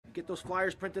Get those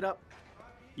flyers printed up?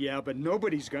 Yeah, but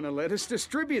nobody's gonna let us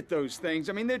distribute those things.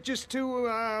 I mean, they're just too,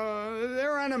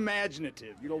 they're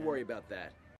unimaginative. You don't worry about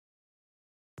that.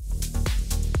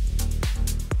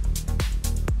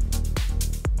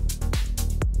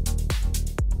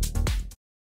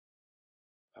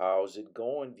 How's it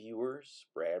going, viewers?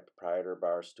 Brad, proprietor of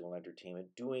Barstool Entertainment,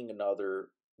 doing another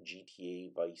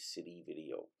GTA Vice City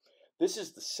video. This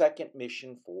is the second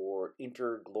mission for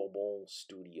Interglobal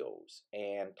Studios,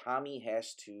 and Tommy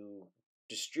has to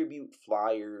distribute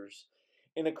flyers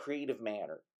in a creative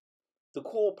manner. The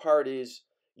cool part is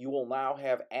you will now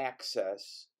have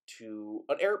access to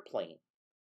an airplane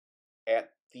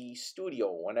at the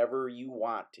studio whenever you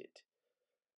want it.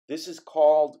 This is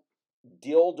called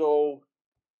Dildo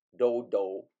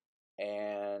Dodo,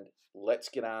 and let's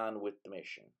get on with the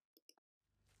mission.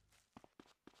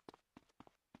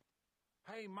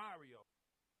 Hey, Mario.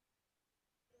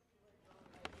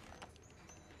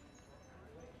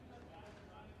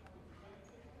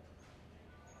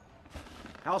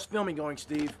 How's filming going,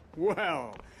 Steve?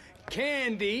 Well,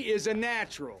 Candy is a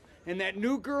natural. And that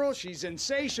new girl, she's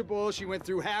insatiable. She went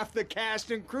through half the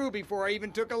cast and crew before I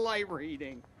even took a light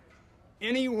reading.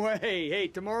 Anyway, hey,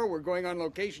 tomorrow we're going on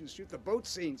location to shoot the boat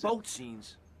scenes. Boat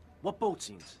scenes? What boat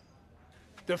scenes?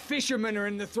 The fishermen are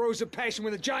in the throes of passion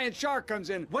when the giant shark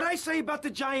comes in. What'd I say about the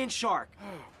giant shark?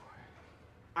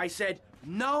 I said,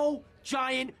 no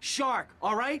giant shark,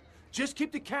 all right? Just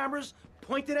keep the cameras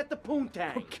pointed at the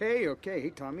poontang. Okay. Hey,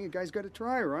 Tommy, you guys gotta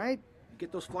try, right?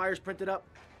 Get those flyers printed up?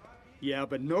 Yeah,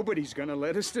 but nobody's gonna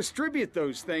let us distribute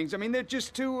those things. I mean, they're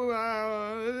just too,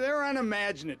 they're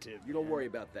unimaginative. You don't worry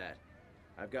about that.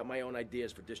 I've got my own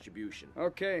ideas for distribution.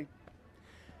 Okay.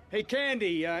 Hey,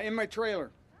 Candy, in my trailer.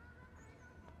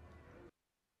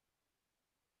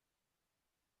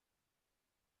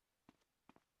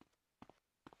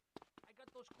 I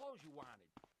got those clothes you wanted.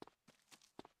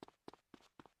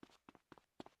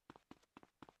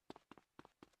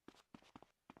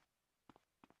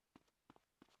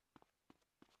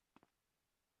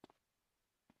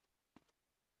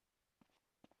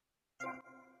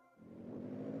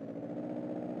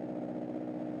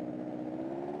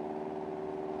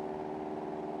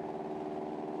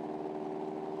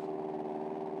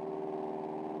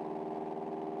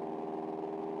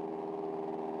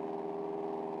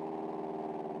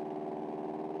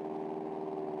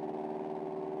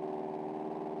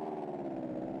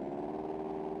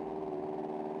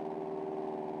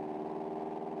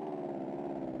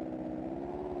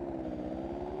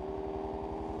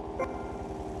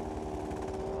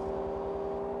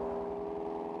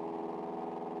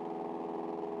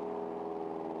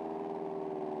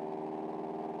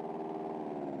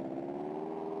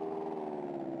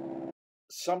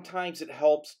 Sometimes it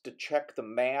helps to check the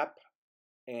map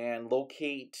and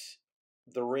locate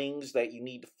the rings that you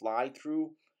need to fly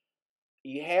through.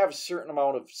 You have a certain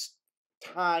amount of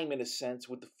time, in a sense,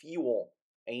 with the fuel,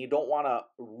 and you don't want to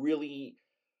really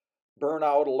burn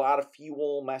out a lot of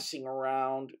fuel messing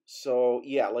around. So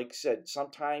yeah, like I said,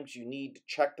 sometimes you need to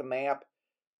check the map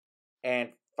and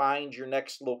find your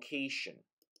next location.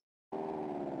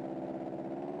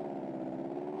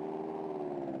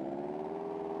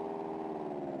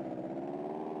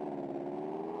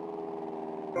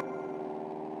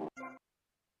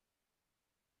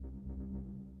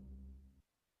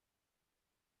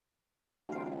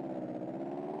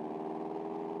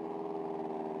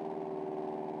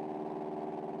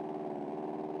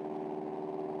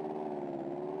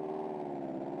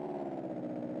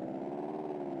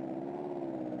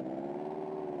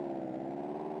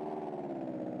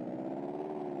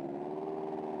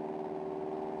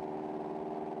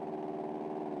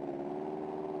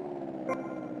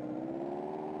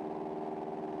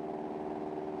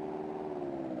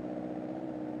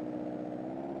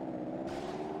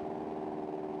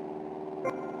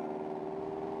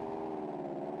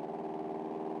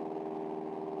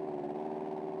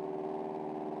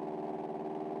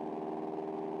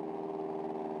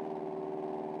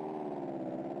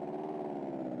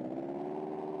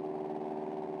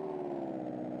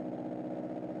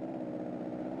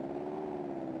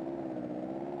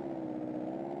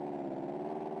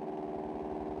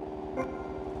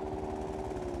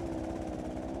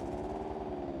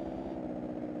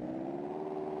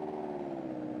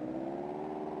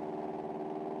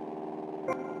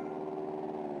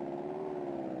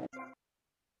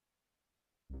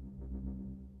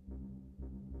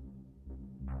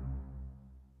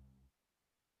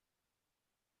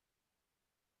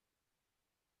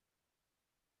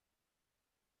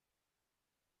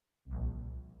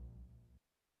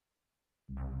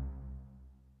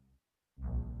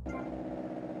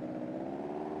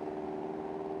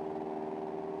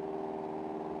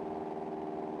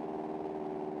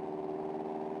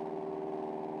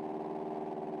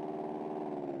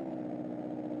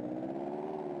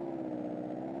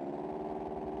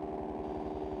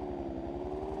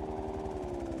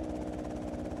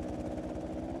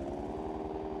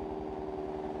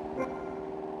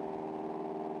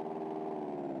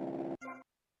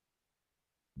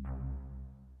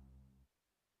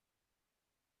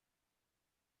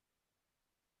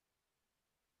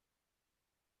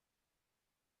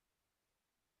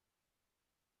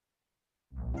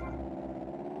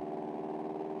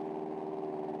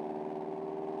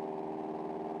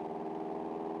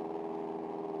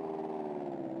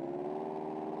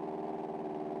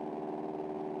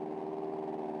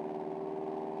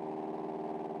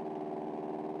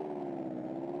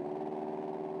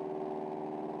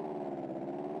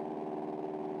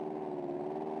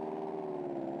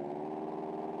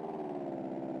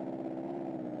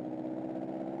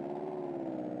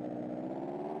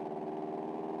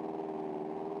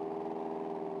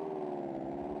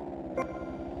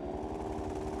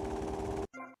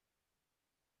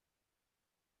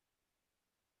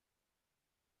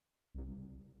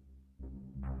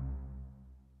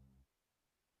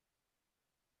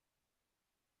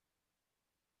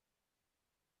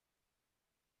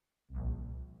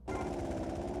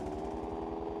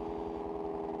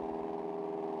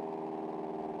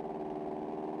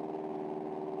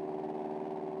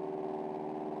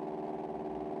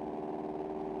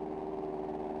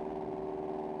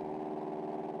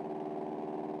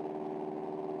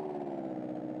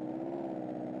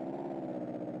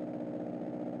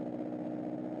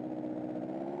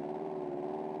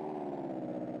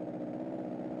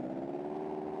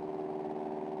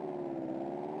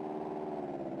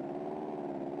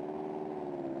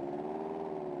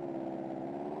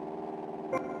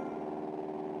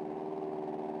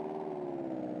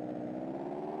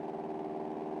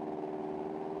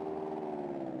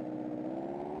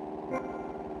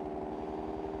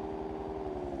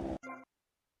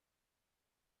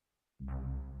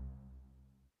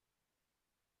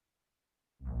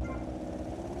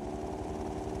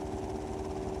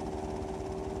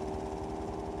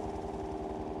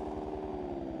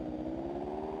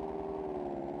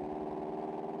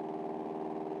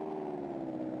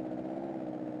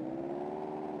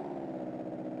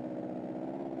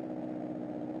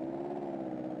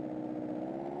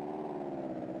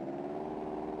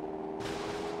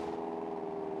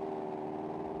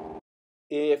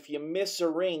 If you miss a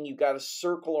ring, you got to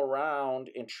circle around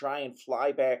and try and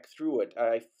fly back through it.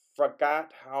 I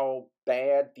forgot how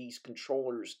bad these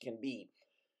controllers can be.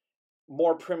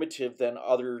 More primitive than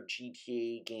other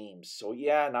GTA games. So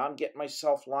yeah, now I'm getting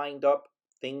myself lined up.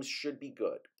 Things should be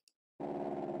good.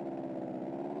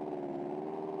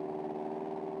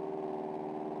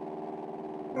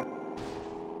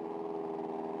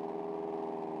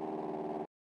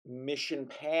 Mission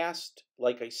passed.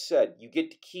 Like I said, you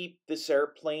get to keep this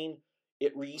airplane.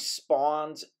 It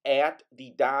respawns at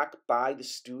the dock by the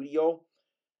studio,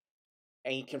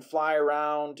 and you can fly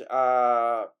around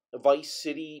Vice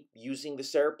City using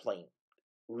this airplane.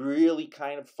 Really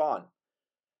kind of fun.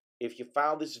 If you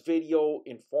found this video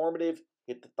informative,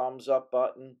 hit the thumbs up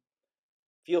button.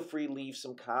 Feel free to leave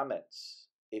some comments.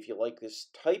 If you like this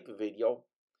type of video,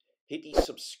 hit the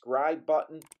subscribe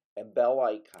button and bell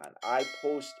icon. I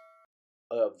post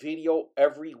a video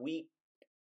every week,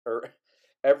 or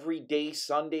every day,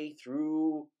 Sunday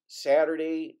through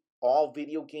Saturday, all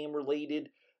video game related,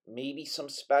 maybe some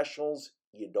specials.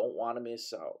 You don't want to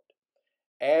miss out.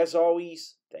 As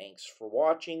always, thanks for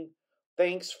watching,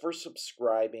 thanks for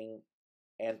subscribing,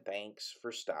 and thanks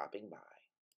for stopping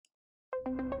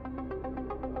by.